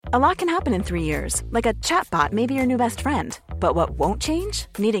A lot can happen in 3 years, like a chatbot may be your new best friend. But what won't change?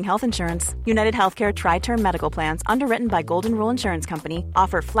 Needing health insurance. United Healthcare Tri-Term Medical Plans, underwritten by Golden Rule Insurance Company,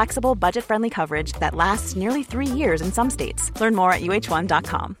 offer flexible, budget-friendly coverage that lasts nearly 3 years in some states. Learn more at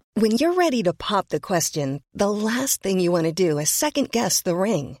uh1.com. When you're ready to pop the question, the last thing you want to do is second-guess the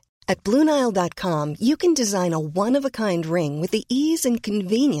ring. At BlueNile.com, you can design a one-of-a-kind ring with the ease and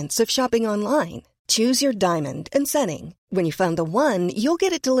convenience of shopping online. Choose your diamond and setting. When you find the one, you'll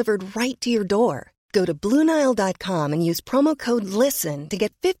get it delivered right to your door. Go to BlueNile.com and use promo code LISTEN to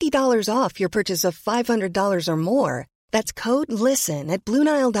get $50 off your purchase of $500 or more. That's code LISTEN at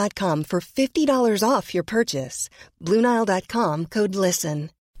BlueNile.com for $50 off your purchase. BlueNile.com, code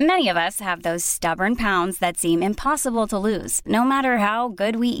LISTEN. Many of us have those stubborn pounds that seem impossible to lose, no matter how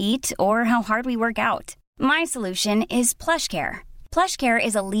good we eat or how hard we work out. My solution is PlushCare. PlushCare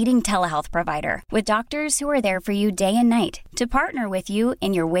is a leading telehealth provider with doctors who are there for you day and night to partner with you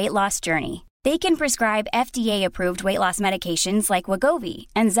in your weight loss journey. They can prescribe FDA-approved weight loss medications like Wegovy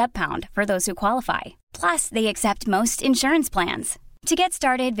and Zepbound for those who qualify. Plus, they accept most insurance plans. To get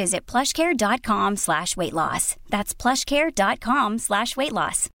started, visit plushcare.com/weightloss. That's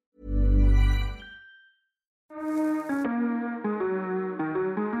plushcare.com/weightloss.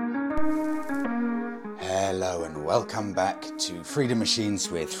 Hello and welcome back to Freedom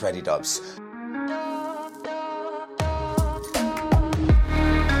Machines with Freddie Dobbs.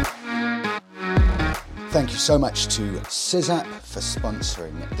 Thank you so much to SysApp for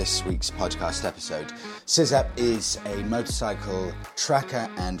sponsoring this week's podcast episode. SysApp is a motorcycle tracker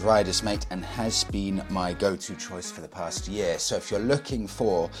and rider's mate and has been my go-to choice for the past year. So if you're looking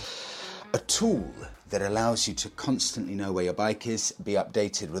for a tool that allows you to constantly know where your bike is, be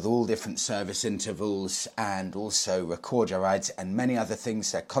updated with all different service intervals, and also record your rides and many other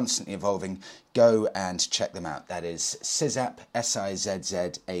things, they're constantly evolving, go and check them out. That is SysApp,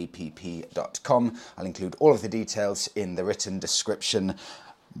 SIZZAPP.com. I'll include all of the details in the written description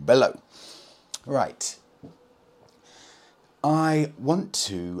below. Right. I want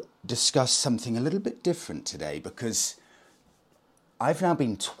to discuss something a little bit different today because I've now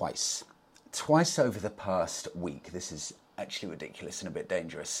been twice over the past week, this is actually ridiculous and a bit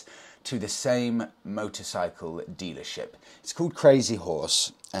dangerous, to the same motorcycle dealership. It's called Crazy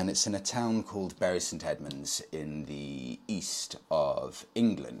Horse, and it's in a town called Bury St Edmunds in the east of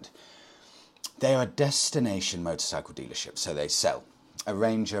England. They are a destination motorcycle dealership, so they sell a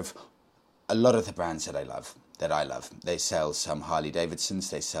range of a lot of the brands that I love. They sell some Harley Davidsons,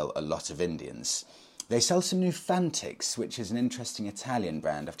 they sell a lot of Indians. They sell some new Fantics, which is an interesting Italian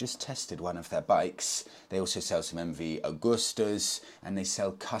brand. I've just tested one of their bikes. They also sell some MV Augustas, and they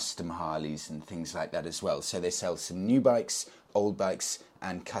sell custom Harleys and things like that as well. So they sell some new bikes, old bikes,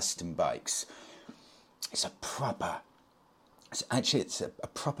 and custom bikes. It's a proper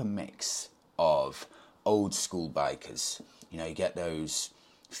mix of old school bikers. You know, you get those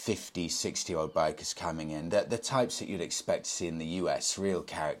 50, 60-year-old bikers coming in, the types that you'd expect to see in the US, real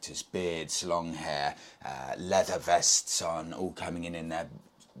characters, beards, long hair, leather vests on, all coming in their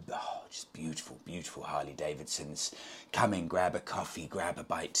just beautiful, beautiful Harley Davidsons. Come in, grab a coffee, grab a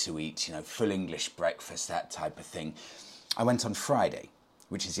bite to eat, you know, full English breakfast, that type of thing. I went on Friday,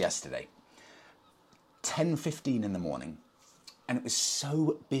 which is yesterday, 10:15 in the morning, and it was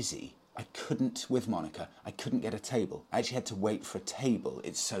so busy. I couldn't get a table. I actually had to wait for a table.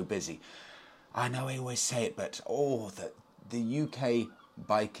 It's so busy. I know I always say it, but the UK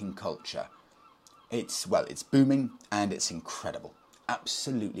biking culture, it's booming and it's incredible.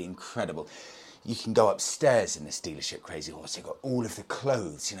 Absolutely incredible. You can go upstairs in this dealership, Crazy Horse. They've got all of the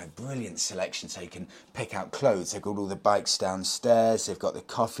clothes, you know, brilliant selection, so you can pick out clothes. They've got all the bikes downstairs. They've got the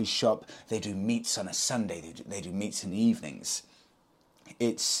coffee shop. They do meets on a Sunday. They do meets in the evenings.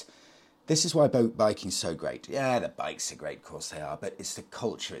 This is why biking's so great. Yeah, the bikes are great, of course they are, but it's the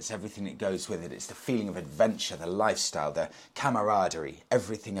culture, it's everything that goes with it. It's the feeling of adventure, the lifestyle, the camaraderie,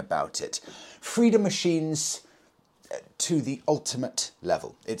 everything about it. Freedom Machines to the ultimate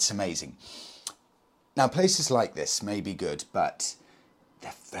level. It's amazing. Now, places like this may be good, but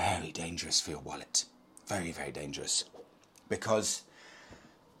they're very dangerous for your wallet. Very, very dangerous. Because,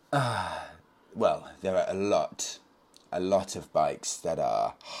 there are a lot of bikes that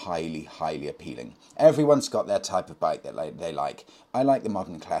are highly, highly appealing. Everyone's got their type of bike that they like. I like the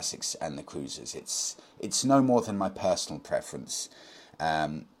modern classics and the cruisers. It's no more than my personal preference.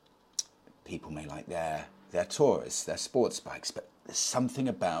 People may like their tourers, their sports bikes, but there's something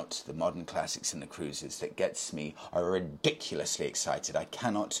about the modern classics and the cruisers that gets me ridiculously excited. I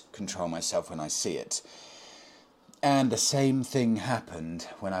cannot control myself when I see it. And the same thing happened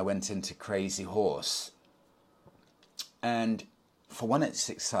when I went into Crazy Horse. And for one, it's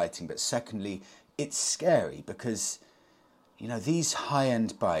exciting, but secondly, it's scary because, you know, these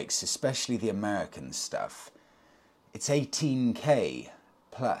high-end bikes, especially the American stuff, it's 18k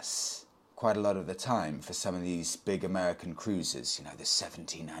plus quite a lot of the time for some of these big American cruisers, you know, the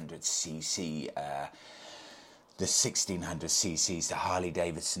 1700cc, the 1600cc's, the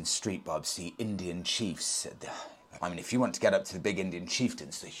Harley-Davidson Street Bobs, the Indian Chiefs. I mean, if you want to get up to the big Indian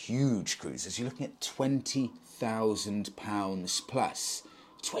Chieftains, the huge cruisers, you're looking at £20,000 plus.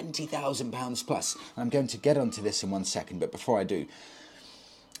 £20,000 plus. And I'm going to get onto this in 1 second, but before I do,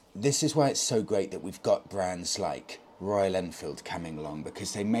 this is why it's so great that we've got brands like Royal Enfield coming along,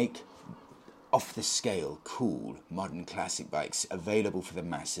 because they make off-the-scale, cool, modern classic bikes available for the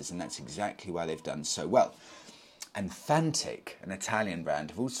masses, and that's exactly why they've done so well. And Fantic, an Italian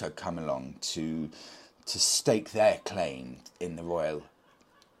brand, have also come along to stake their claim in the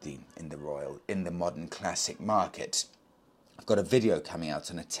modern classic market. I've got a video coming out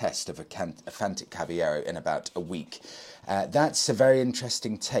on a test of a Fantic Caballero in about a week. That's a very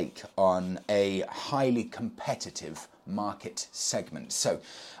interesting take on a highly competitive market segment. So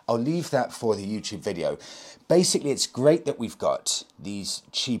I'll leave that for the YouTube video. Basically, it's great that we've got these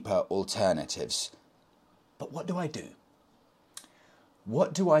cheaper alternatives. But what do I do?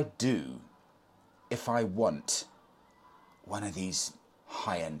 What do I do if I want one of these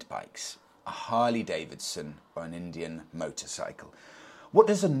high-end bikes? A Harley-Davidson or an Indian motorcycle? What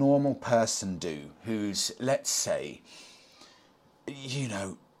does a normal person do who's, let's say, you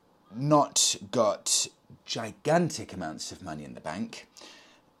know, not got gigantic amounts of money in the bank,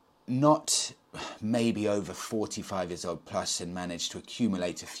 not maybe over 45 years old plus and managed to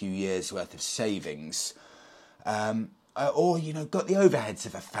accumulate a few years worth of savings, or, you know, got the overheads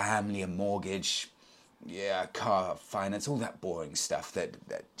of a family, a mortgage, car finance, all that boring stuff that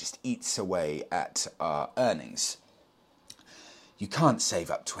just eats away at our earnings. You can't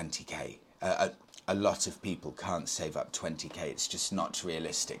save up 20k. A lot of people can't save up 20k. It's just not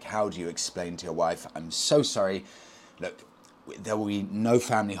realistic. How do you explain to your wife, I'm so sorry, look, there will be no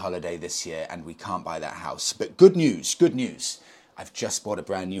family holiday this year and we can't buy that house. But good news, I've just bought a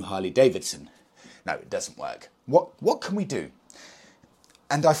brand new Harley-Davidson. No, it doesn't work. What can we do?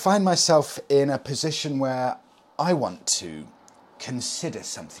 And I find myself in a position where I want to consider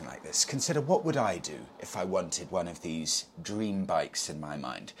something like this. Consider, what would I do if I wanted one of these dream bikes in my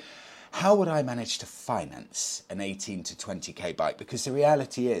mind? How would I manage to finance an 18 to 20k bike? Because the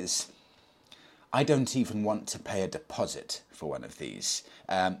reality is, I don't even want to pay a deposit for one of these.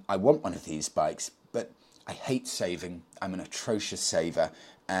 I want one of these bikes, but I hate saving. I'm an atrocious saver,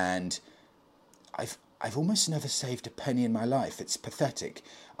 and I've almost never saved a penny in my life. It's pathetic.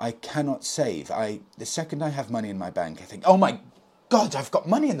 I cannot save. The second I have money in my bank, I think, oh my God, I've got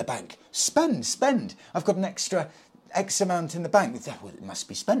money in the bank. Spend. I've got an extra X amount in the bank. Well, it must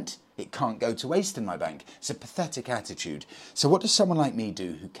be spent. It can't go to waste in my bank. It's a pathetic attitude. So what does someone like me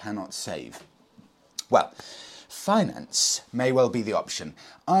do who cannot save? Well, finance may well be the option.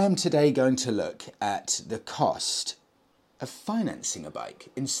 I am today going to look at the cost of financing a bike.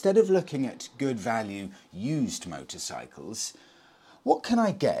 Instead of looking at good value used motorcycles, what can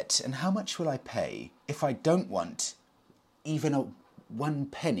I get and how much will I pay if I don't want even a 1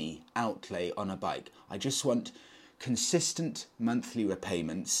 penny outlay on a bike? I just want consistent monthly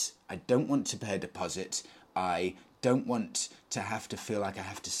repayments. I don't want to pay a deposit. I don't want to have to feel like I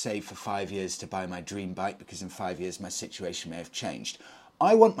have to save for 5 years to buy my dream bike, because in 5 years my situation may have changed.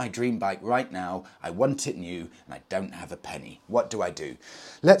 I want my dream bike right now, I want it new, and I don't have a penny. What do I do?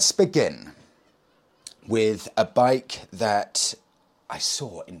 Let's begin with a bike that I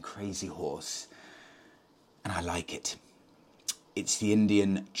saw in Crazy Horse, and I like it. It's the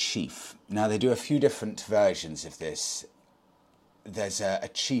Indian Chief. Now, they do a few different versions of this. There's a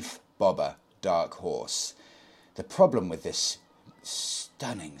Chief Bobber Dark Horse. The problem with this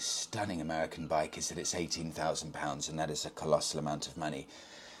stunning American bike is that it's £18,000, and that is a colossal amount of money.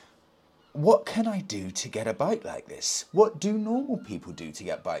 What can I do to get a bike like this? What do normal people do to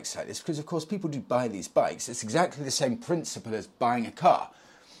get bikes like this? Because, of course, people do buy these bikes. It's exactly the same principle as buying a car.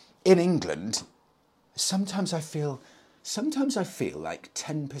 In England, sometimes I feel like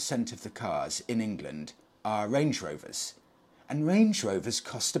 10% of the cars in England are Range Rovers. And Range Rovers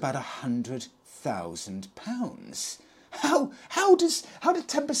cost about £100,000. How do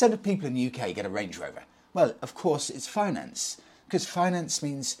 10% of people in the UK get a Range Rover? Well, of course, it's finance. Because finance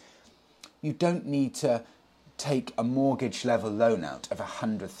means you don't need to take a mortgage level loan out of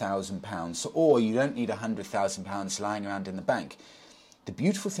 £100,000, or you don't need £100,000 lying around in the bank. The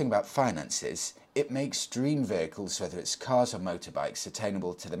beautiful thing about finance is it makes dream vehicles, whether it's cars or motorbikes,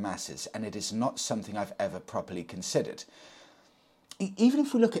 attainable to the masses, and it is not something I've ever properly considered. even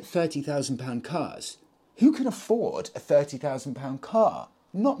if we look at £30,000 cars, who can afford a £30,000 car?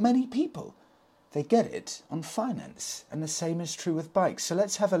 Not many people. They get it on finance, and the same is true with bikes. So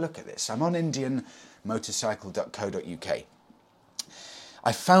let's have a look at this. I'm on indianmotorcycle.co.uk.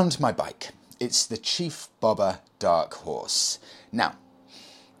 I found my bike. It's the Chief Bobber Dark Horse. Now,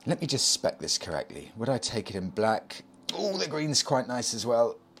 let me just spec this correctly. Would I take it in black? Oh, the green's quite nice as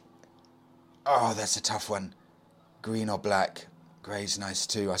well. Oh, that's a tough one. Green or black? Grey's nice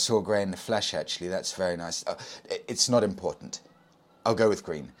too. I saw grey in the flesh, actually. That's very nice. It's not important. I'll go with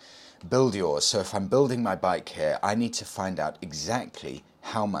green. Build yours. So if I'm building my bike here, I need to find out exactly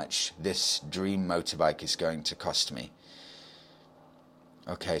how much this dream motorbike is going to cost me.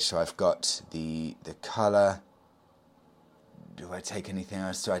 Okay, so I've got the colour. Do I take anything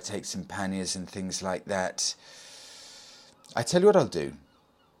else? Do I take some panniers and things like that? I tell you what I'll do.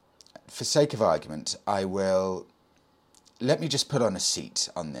 For sake of argument, I will... Let me just put on a seat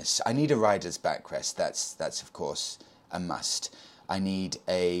on this. I need a rider's backrest. That's of course a must. I need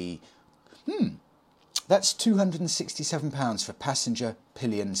a... That's £267 for passenger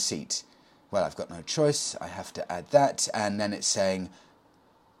pillion seat. Well, I've got no choice. I have to add that. And then it's saying...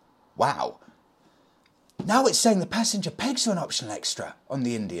 Wow. Now it's saying the passenger pegs are an optional extra on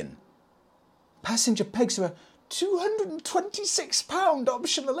the Indian. Passenger pegs are a £226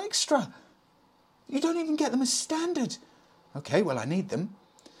 optional extra. You don't even get them as standard. Okay, well, I need them.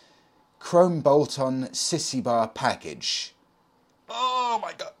 Chrome bolt-on sissy bar package. Oh,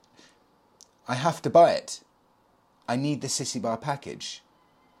 my God. I have to buy it. I need the sissy bar package.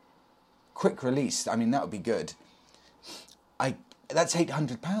 Quick release. I mean, that would be good. That's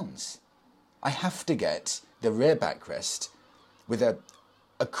 £800. I have to get the rear backrest with a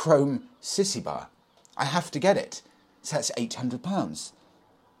chrome sissy bar. I have to get it. So that's £800.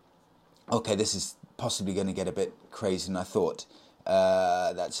 Okay, this is possibly going to get a bit crazy than I thought.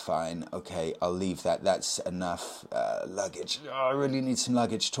 That's fine. Okay, I'll leave that. That's enough. Luggage. Oh, I really need some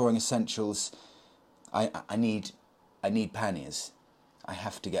luggage. Touring essentials. I need panniers. I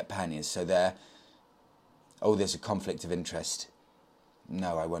have to get panniers. So there. Oh, there's a conflict of interest.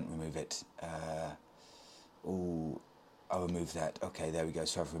 No, I won't remove it. I'll remove that. Okay, there we go.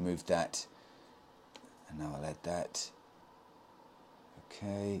 So I've removed that. And now I'll add that.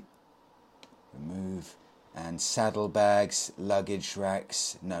 Okay. Remove. And saddlebags, luggage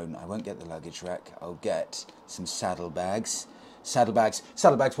racks. No, I won't get the luggage rack. I'll get some saddlebags. Saddlebags,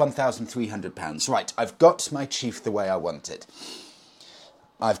 £1,300. Right, I've got my Chief the way I want it.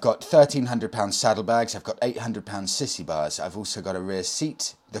 I've got £1,300 saddlebags. I've got £800 sissy bars. I've also got a rear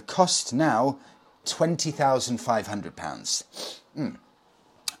seat. The cost now, £20,500.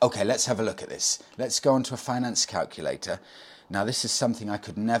 Okay, let's have a look at this. Let's go onto a finance calculator. Now, this is something I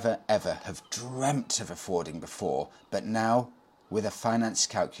could never, ever have dreamt of affording before, but now, with a finance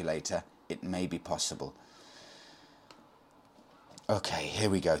calculator, it may be possible. Okay, here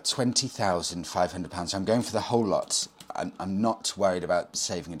we go, £20,500. I'm going for the whole lot. I'm not worried about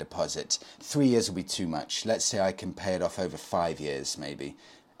saving a deposit. 3 years will be too much. Let's say I can pay it off over 5 years, maybe.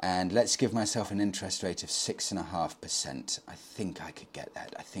 And let's give myself an interest rate of 6.5%. I think I could get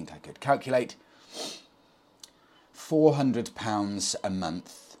that. I think I could. Calculate. £400 a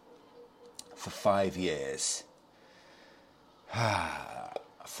month for 5 years.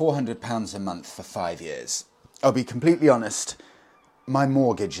 £400 a month for 5 years. I'll be completely honest, my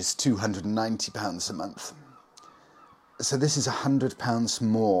mortgage is £290 a month. So this is £100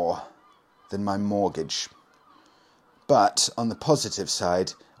 more than my mortgage. But on the positive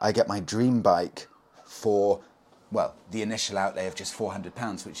side, I get my dream bike for, well, the initial outlay of just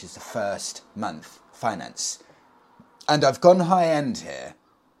 £400, which is the first month finance. And I've gone high-end here.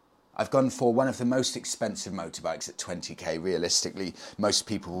 I've gone for one of the most expensive motorbikes at 20k, realistically, most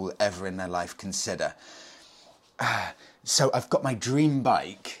people will ever in their life consider. So I've got my dream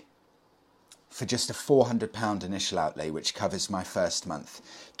bike for just a £400 initial outlay, which covers my first month.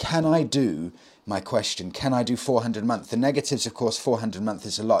 Can I do, my question, can I do 400 a month? The negatives, of course, 400 a month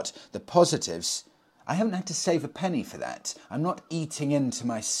is a lot. The positives, I haven't had to save a penny for that. I'm not eating into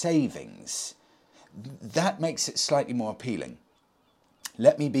my savings. That makes it slightly more appealing.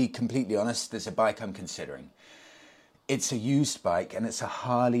 Let me be completely honest, there's a bike I'm considering. It's a used bike and it's a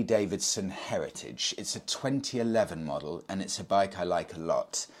Harley Davidson Heritage. It's a 2011 model and it's a bike I like a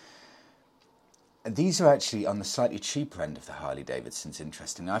lot. These are actually on the slightly cheaper end of the Harley Davidsons,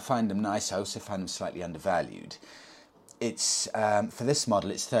 interesting. I find them nice, I also find them slightly undervalued. It's, for this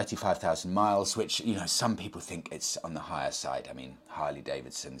model, it's 35,000 miles, which, you know, some people think it's on the higher side. I mean, Harley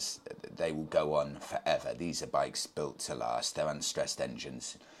Davidsons, they will go on forever. These are bikes built to last. They're unstressed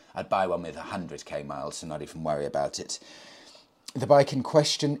engines. I'd buy one with 100k miles and not even worry about it. The bike in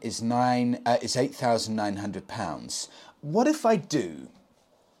question is £8,900. What if I do...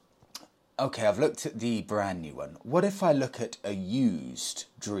 Okay, I've looked at the brand new one. What if I look at a used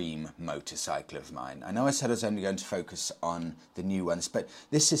dream motorcycle of mine? I know I said I was only going to focus on the new ones, but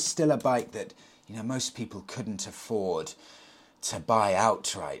this is still a bike that, you know, most people couldn't afford to buy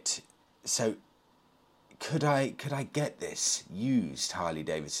outright. So could I get this used Harley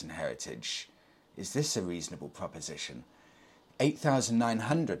Davidson Heritage? Is this a reasonable proposition?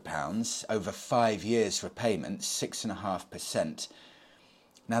 £8,900 over 5 years repayment, 6.5%.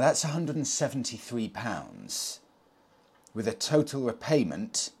 Now that's £173 with a total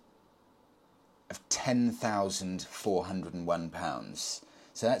repayment of £10,401.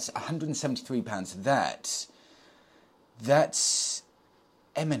 So that's £173. That's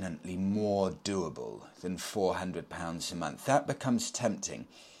eminently more doable than £400 a month. That becomes tempting.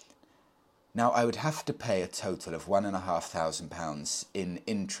 Now I would have to pay a total of £1,500 in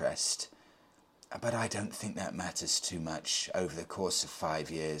interest. But I don't think that matters too much over the course of 5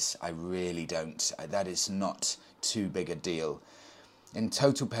 years. I really don't. That is not too big a deal. In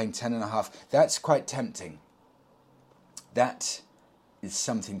total paying 10.5, that's quite tempting. That is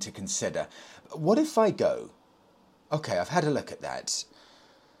something to consider. What if I go... Okay, I've had a look at that.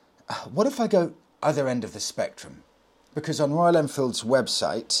 What if I go other end of the spectrum? Because on Royal Enfield's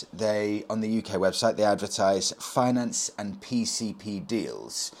website, on the UK website, they advertise finance and PCP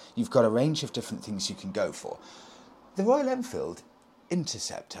deals. You've got a range of different things you can go for. The Royal Enfield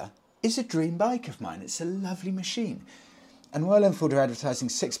Interceptor is a dream bike of mine. It's a lovely machine. And Royal Enfield are advertising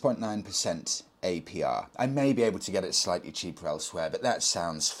 6.9% APR. I may be able to get it slightly cheaper elsewhere, but that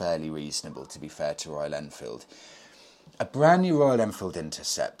sounds fairly reasonable, to be fair to Royal Enfield. A brand new Royal Enfield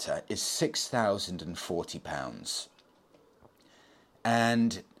Interceptor is £6,040.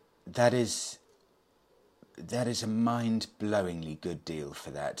 And that is a mind-blowingly good deal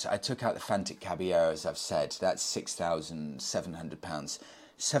for that. I took out the Fantic Caballero, as I've said. That's £6,700.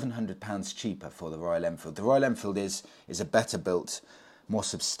 £700 cheaper for the Royal Enfield. The Royal Enfield is a better built, more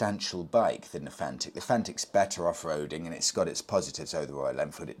substantial bike than the Fantic. The Fantic's better off-roading and it's got its positives over the Royal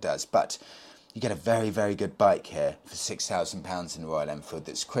Enfield, it does. But you get a very, very good bike here for £6,000 in the Royal Enfield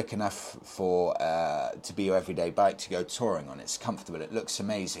that's quick enough for to be your everyday bike to go touring on. It's comfortable, it looks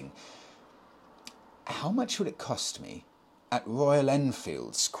amazing. How much would it cost me at Royal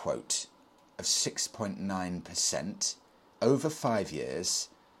Enfield's quote of 6.9% over 5 years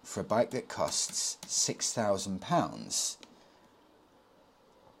for a bike that costs £6,000?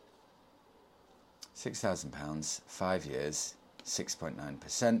 £6,000, 5 years,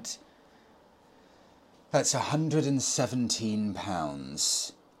 6.9%. That's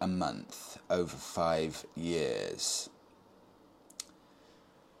 £117 a month over 5 years.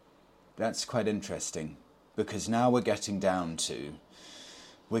 That's quite interesting, because now we're getting down to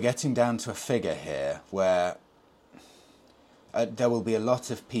a figure here where there will be a lot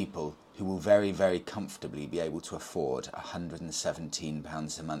of people who will very, very comfortably be able to afford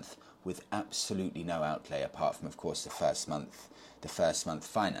 £117 a month with absolutely no outlay, apart from, of course, the first month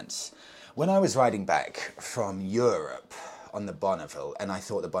finance. When I was riding back from Europe on the Bonneville, and I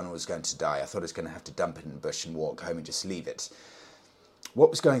thought the Bonneville was going to die, I thought I was going to have to dump it in the bush and walk home and just leave it. What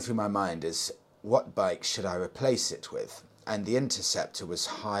was going through my mind is, what bike should I replace it with? And the Interceptor was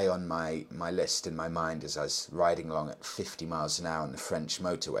high on my list in my mind as I was riding along at 50 miles an hour on the French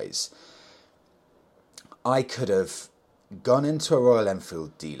motorways. I could have gone into a Royal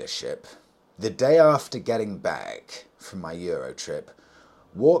Enfield dealership the day after getting back from my Euro trip,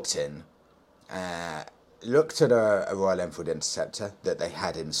 walked in, looked at a Royal Enfield Interceptor that they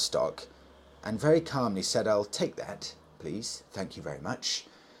had in stock, and very calmly said, "I'll take that, please, thank you very much,"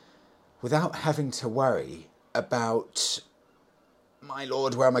 without having to worry about, my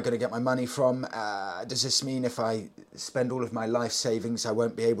lord, where am I going to get my money from? Does this mean if I spend all of my life savings, I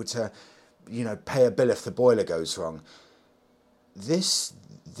won't be able to, pay a bill if the boiler goes wrong? This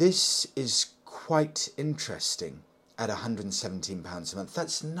is quite interesting at £117 a month.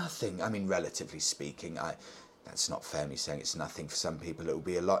 That's nothing. I mean, relatively speaking, that's not fair me saying it's nothing. For some people it will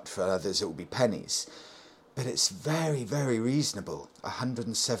be a lot, for others it will be pennies. But it's very, very reasonable,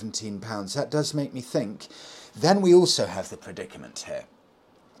 £117. That does make me think. Then we also have the predicament here.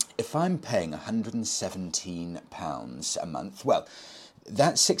 If I'm paying £117 a month, well,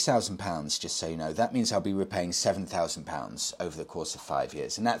 that's £6,000, just so you know. That means I'll be repaying £7,000 over the course of 5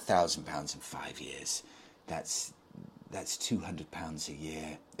 years. And that £1,000 in 5 years, that's £200 a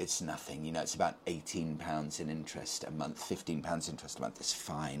year. It's nothing. It's about £18 in interest a month, £15 interest a month. It's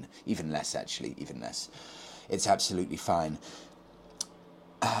fine. Even less, actually, even less. It's absolutely fine.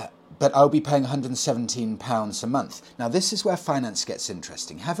 but I'll be paying £117 a month. Now, this is where finance gets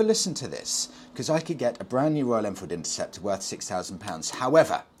interesting. Have a listen to this, because I could get a brand new Royal Enfield Interceptor worth £6,000.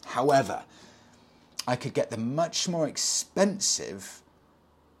 However, I could get the much more expensive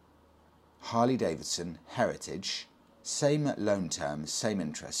Harley-Davidson Heritage, same loan term, same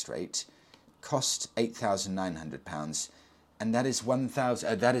interest rate, cost £8,900, and that is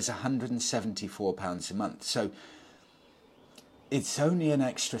 £174 a month. So it's only an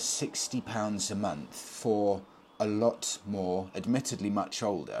extra £60 a month for a lot more, admittedly much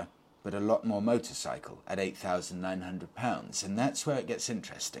older, but a lot more motorcycle at £8,900. And that's where it gets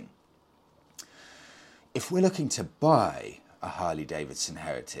interesting. If we're looking to buy a Harley-Davidson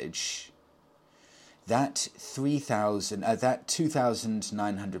Heritage, that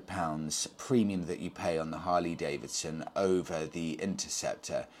 £2,900 premium that you pay on the Harley-Davidson over the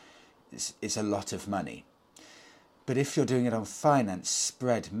Interceptor is a lot of money. But if you're doing it on finance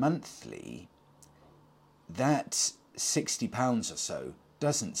spread monthly, that £60 or so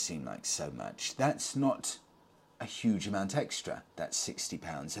doesn't seem like so much. That's not a huge amount extra, that's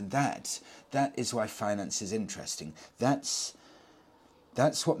 £60. And that is why finance is interesting. That's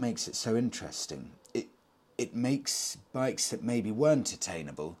what makes it so interesting. It makes bikes that maybe weren't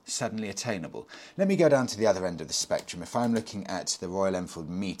attainable suddenly attainable. Let me go down to the other end of the spectrum. If I'm looking at the Royal Enfield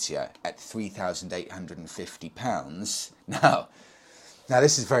Meteor at £3,850, now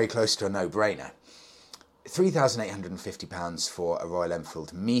this is very close to a no-brainer. £3,850 for a Royal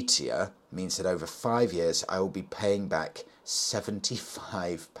Enfield Meteor means that over 5 years I will be paying back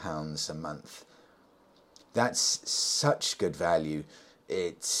 £75 a month. That's such good value.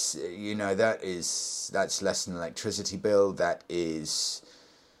 It's, that's less than an electricity bill. That is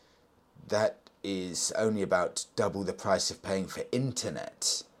only about double the price of paying for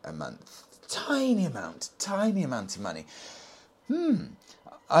internet a month. Tiny amount of money.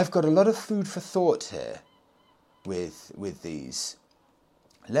 I've got a lot of food for thought here with these.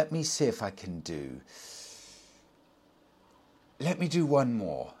 Let me see if I can do. Let me do one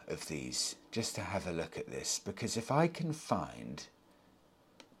more of these just to have a look at this, because if I can find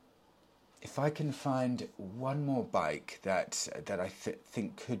one more bike that I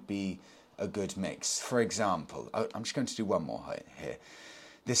think could be a good mix. For example, I'm just going to do one more here.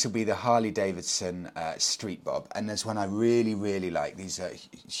 This will be the Harley-Davidson Street Bob, and there's one I really, really like. These are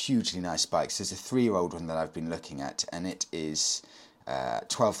hugely nice bikes. There's a 3-year-old one that I've been looking at, and it is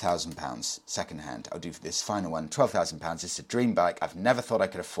 £12,000 second-hand. I'll do this final one, £12,000. It's a dream bike. I've never thought I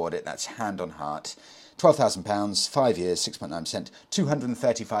could afford it. That's hand on heart. £12,000, 5 years, 6.9%,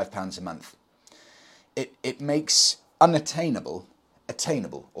 £235 a month. It makes unattainable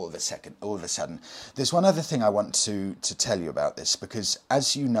attainable all of a sudden. There's one other thing I want to tell you about this, because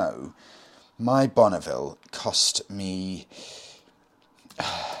as you know, my Bonneville cost me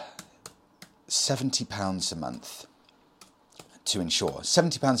 £70 a month to insure.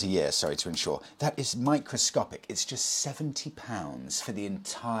 £70 a year, to insure. That is microscopic. It's just £70 for the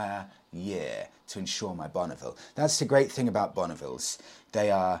entire year to insure my Bonneville. That's the great thing about Bonnevilles. They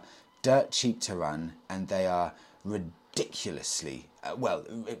are dirt cheap to run, and they are ridiculously,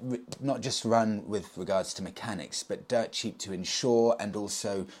 not just run with regards to mechanics, but dirt cheap to insure, and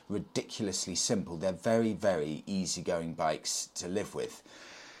also ridiculously simple. They're very, very easygoing bikes to live with.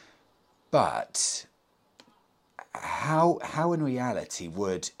 But how in reality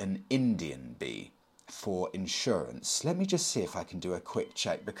would an Indian be for insurance? Let me just see if I can do a quick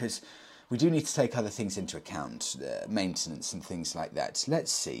check, because we do need to take other things into account, maintenance and things like that.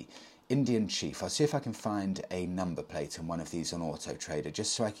 Let's see. Indian Chief. I'll see if I can find a number plate on one of these on Auto Trader,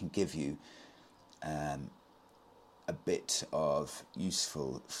 just so I can give you a bit of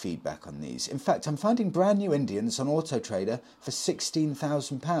useful feedback on these. In fact, I'm finding brand new Indians on Auto Trader for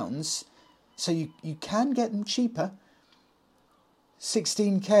 £16,000. So you can get them cheaper.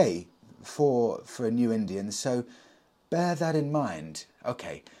 16k for a new Indian, so bear that in mind.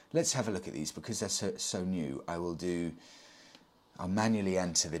 Okay, let's have a look at these, because they're so new. I'll manually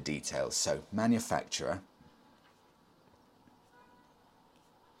enter the details. So, manufacturer.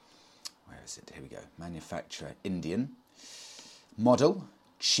 Where is it? Here we go. Manufacturer, Indian. Model,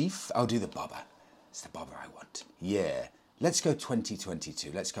 Chief. I'll do the bobber. It's the bobber I want. Yeah. Let's go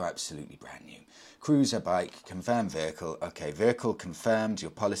 2022. Let's go absolutely brand new. Cruiser bike, confirmed vehicle. Okay, vehicle confirmed.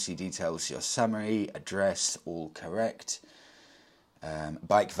 Your policy details, your summary, address, all correct.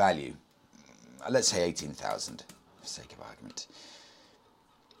 Bike value. Let's say 18,000 for sake of argument.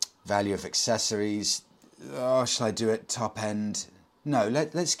 Value of accessories. Oh, shall I do it top end? No,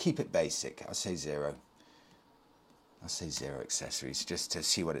 let's keep it basic. I'll say 0. I'll say 0 accessories, just to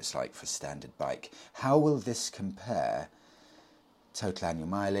see what it's like for standard bike. How will this compare Total annual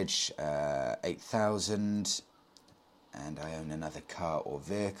mileage, 8,000. And I own another car or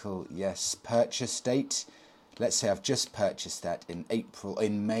vehicle. Yes. Purchase date. Let's say I've just purchased that in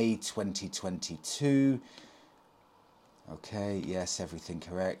May 2022. Okay, yes, everything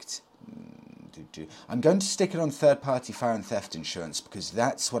correct. I'm going to stick it on third-party fire and theft insurance because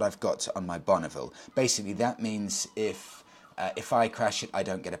that's what I've got on my Bonneville. Basically, that means if I crash it, I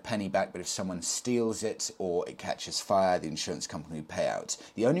don't get a penny back, but if someone steals it or it catches fire, the insurance company will pay out.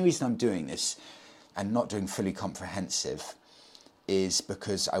 The only reason I'm doing this and not doing fully comprehensive is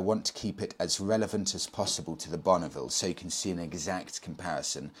because I want to keep it as relevant as possible to the Bonneville so you can see an exact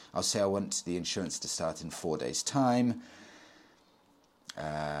comparison. I'll say I want the insurance to start in 4 days' time.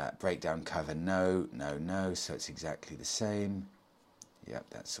 Breakdown cover, no, so it's exactly the same. Yep,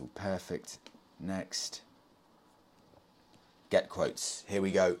 that's all perfect. Next. Get quotes. Here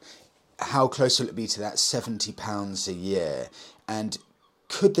we go. How close will it be to that £70 a year? And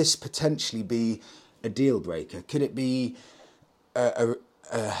could this potentially be a deal breaker? Could it be a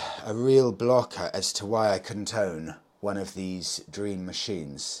real blocker as to why I couldn't own one of these dream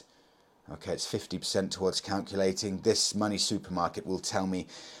machines? Okay, it's 50% towards calculating. This money supermarket will tell me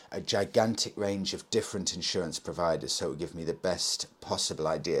a gigantic range of different insurance providers, so it will give me the best possible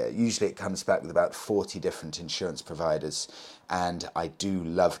idea. Usually it comes back with about 40 different insurance providers, and I do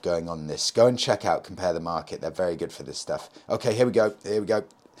love going on this. Go and check out Compare the Market. They're very good for this stuff. Okay, here we go.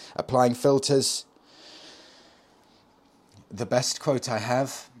 Applying filters. The best quote I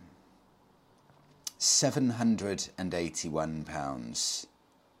have, £781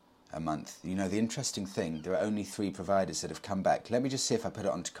 a month. You know, the interesting thing, there are only 3 providers that have come back. Let me just see if I put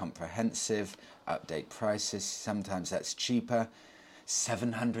it onto comprehensive, update prices. Sometimes that's cheaper.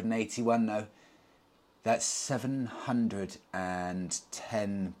 781, no. That's £710.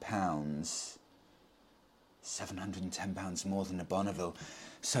 £710 more than a Bonneville.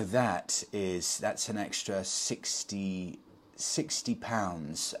 So that's an extra £60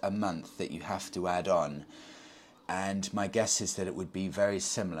 a month that you have to add on. And my guess is that it would be very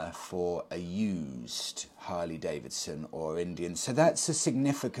similar for a used Harley Davidson or Indian. So that's a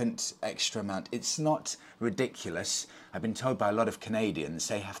significant extra amount. It's not ridiculous. I've been told by a lot of Canadians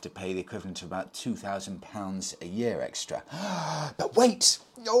they have to pay the equivalent of about £2,000 a year extra. But wait!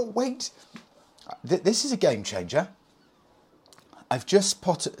 Oh, wait! This is a game changer. I've just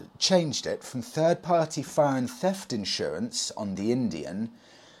changed it from third-party fire and theft insurance on the Indian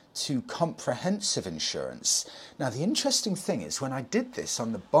to comprehensive insurance. Now, the interesting thing is when I did this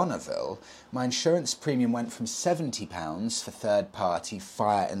on the Bonneville, my insurance premium went from £70 for third-party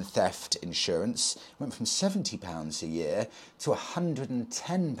fire and theft insurance, went from £70 a year to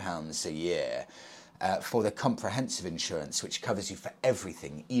 £110 a year for the comprehensive insurance, which covers you for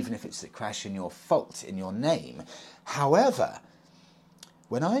everything, even if it's a crash in your fault, in your name. However,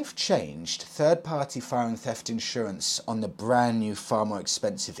 when I've changed third-party fire and theft insurance on the brand new, far more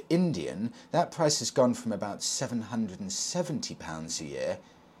expensive Indian, that price has gone from about £770 a year,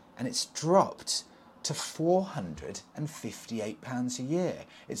 and it's dropped to £458 a year.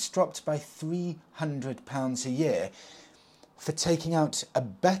 It's dropped by £300 a year for taking out a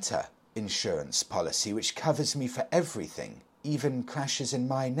better insurance policy, which covers me for everything, even crashes in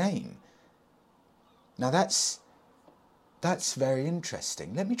my name. Now that's very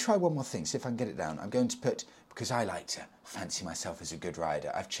interesting. Let me try one more thing, see if I can get it down. I'm going to put, because I like to fancy myself as a good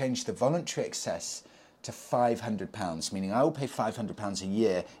rider, I've changed the voluntary excess to £500, meaning I will pay £500 a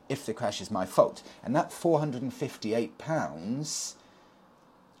year if the crash is my fault. And that £458,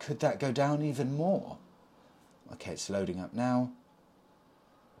 could that go down even more? Okay, it's loading up now.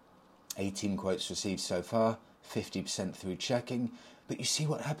 18 quotes received so far, 50% through checking. But you see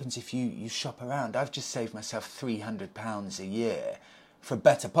what happens if you shop around. I've just saved myself £300 a year for a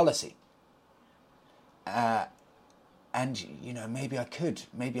better policy. And, you know, maybe I could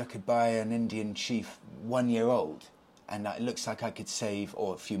buy an Indian Chief 1 year old, and it looks like I could save,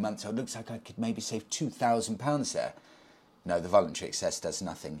 or a few months old, it looks like I could maybe save £2,000 there. No, the voluntary excess does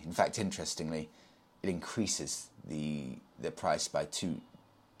nothing. In fact, interestingly, it increases the price by £20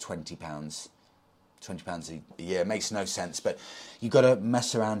 a year. It makes no sense, but you've got to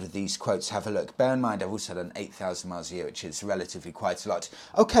mess around with these quotes, have a look. Bear in mind, I've also done 8,000 miles a year, which is relatively quite a lot.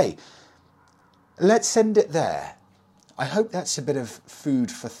 Okay, let's end it there. I hope that's a bit of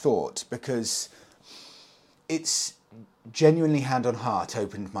food for thought, because it's genuinely, hand on heart,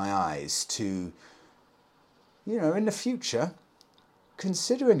 opened my eyes to, you know, in the future,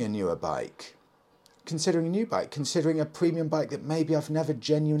 considering a new bike, considering a premium bike that maybe I've never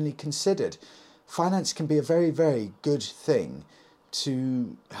genuinely considered. Finance can be a very, very good thing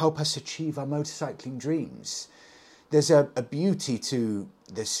to help us achieve our motorcycling dreams. there's a beauty to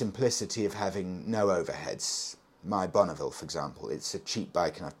the simplicity of having no overheads. My Bonneville, for example, it's a cheap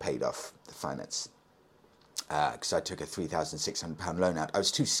bike and I've paid off the finance because I took a £3,600 loan out. I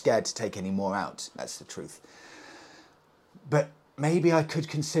was too scared to take any more out, that's the truth. But maybe I could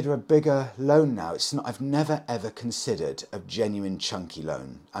consider a bigger loan now. I've never ever considered a genuine chunky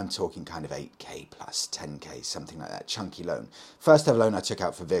loan. I'm talking kind of 8k plus 10k, something like that, chunky loan. First ever loan I took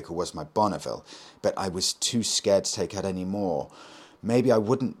out for vehicle was my Bonneville, but I was too scared to take out any more. Maybe I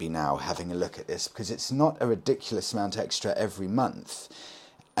wouldn't be now having a look at this because it's not a ridiculous amount extra every month.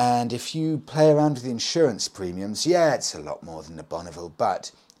 And if you play around with the insurance premiums, yeah, it's a lot more than the Bonneville,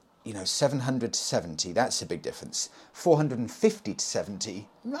 but 700 to 70, that's a big difference. 450 to 70,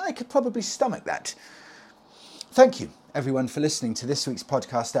 I could probably stomach that. Thank you, everyone, for listening to this week's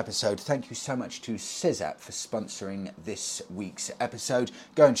podcast episode. Thank you so much to SysApp for sponsoring this week's episode.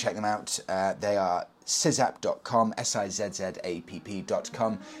 Go and check them out. They are sysapp.com,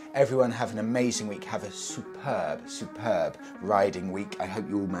 SIZZAPP.com. Everyone have an amazing week. Have a superb riding week. I hope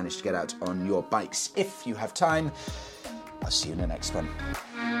you all manage to get out on your bikes if you have time. I'll see you in the next one.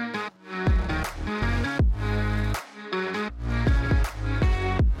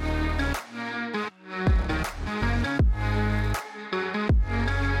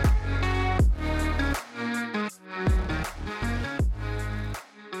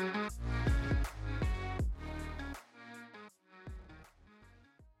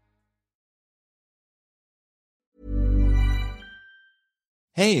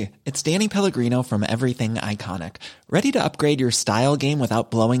 Hey, it's Danny Pellegrino from Everything Iconic. Ready to upgrade your style game without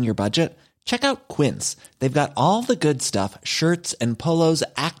blowing your budget? Check out Quince. They've got all the good stuff, shirts and polos,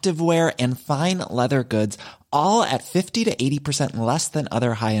 activewear, and fine leather goods, all at 50 to 80% less than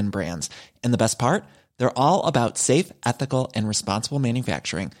other high-end brands. And the best part? They're all about safe, ethical, and responsible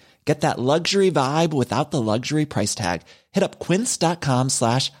manufacturing. Get that luxury vibe without the luxury price tag. Hit up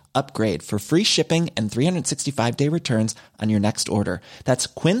quince.com/upgrade for free shipping and 365-day returns on your next order. That's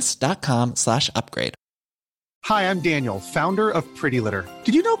quince.com/upgrade. Hi, I'm Daniel, founder of Pretty Litter.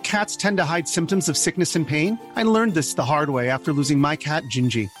 Did you know cats tend to hide symptoms of sickness and pain? I learned this the hard way after losing my cat,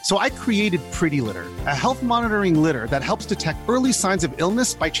 Gingy. So I created Pretty Litter, a health monitoring litter that helps detect early signs of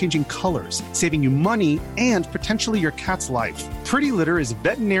illness by changing colors, saving you money and potentially your cat's life. Pretty Litter is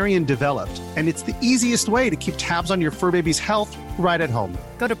veterinarian developed, and it's the easiest way to keep tabs on your fur baby's health right at home.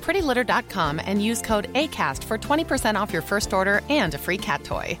 Go to prettylitter.com and use code ACAST for 20% off your first order and a free cat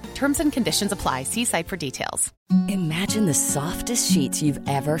toy. Terms and conditions apply. See site for details. Imagine the softest sheets you've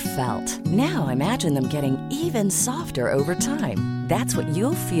ever felt. Now imagine them getting even softer over time. That's what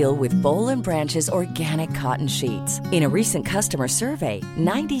you'll feel with Boll & Branch's organic cotton sheets. In a recent customer survey,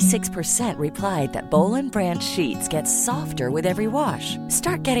 96% replied that Boll & Branch sheets get softer with every wash.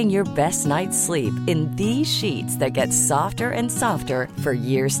 Start getting your best night's sleep in these sheets that get softer and softer for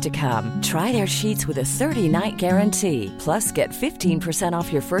years to come. Try their sheets with a 30-night guarantee. Plus, get 15%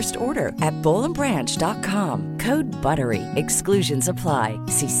 off your first order at bollandbranch.com. Code BUTTERY. Exclusions apply.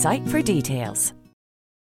 See site for details.